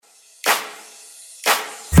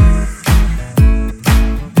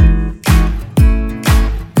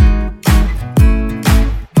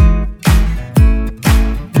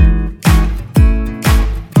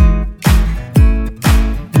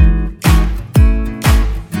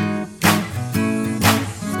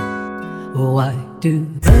Do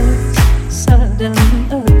birds suddenly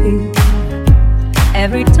appear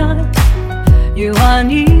every time you are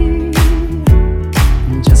near?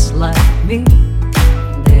 Just like me,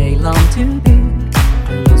 they long to be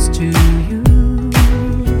close to you.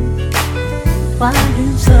 Why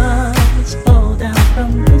do stars fall down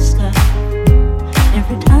from the sky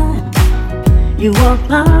every time you walk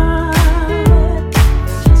by?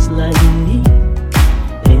 Just like me,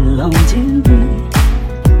 they long to be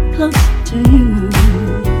close to you.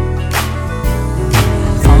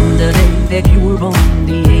 On the day that you were born,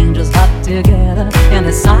 the angels got together and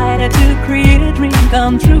decided to create a dream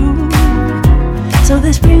come true. So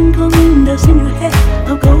they sprinkled moon dust in your hair,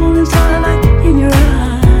 a golden starlight in your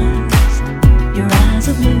eyes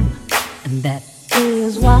of blue. And that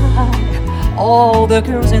is why all the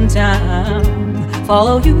girls in town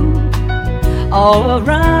follow you all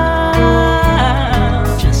around.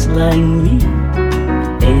 Just like me,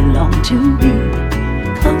 they long to be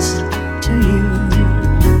close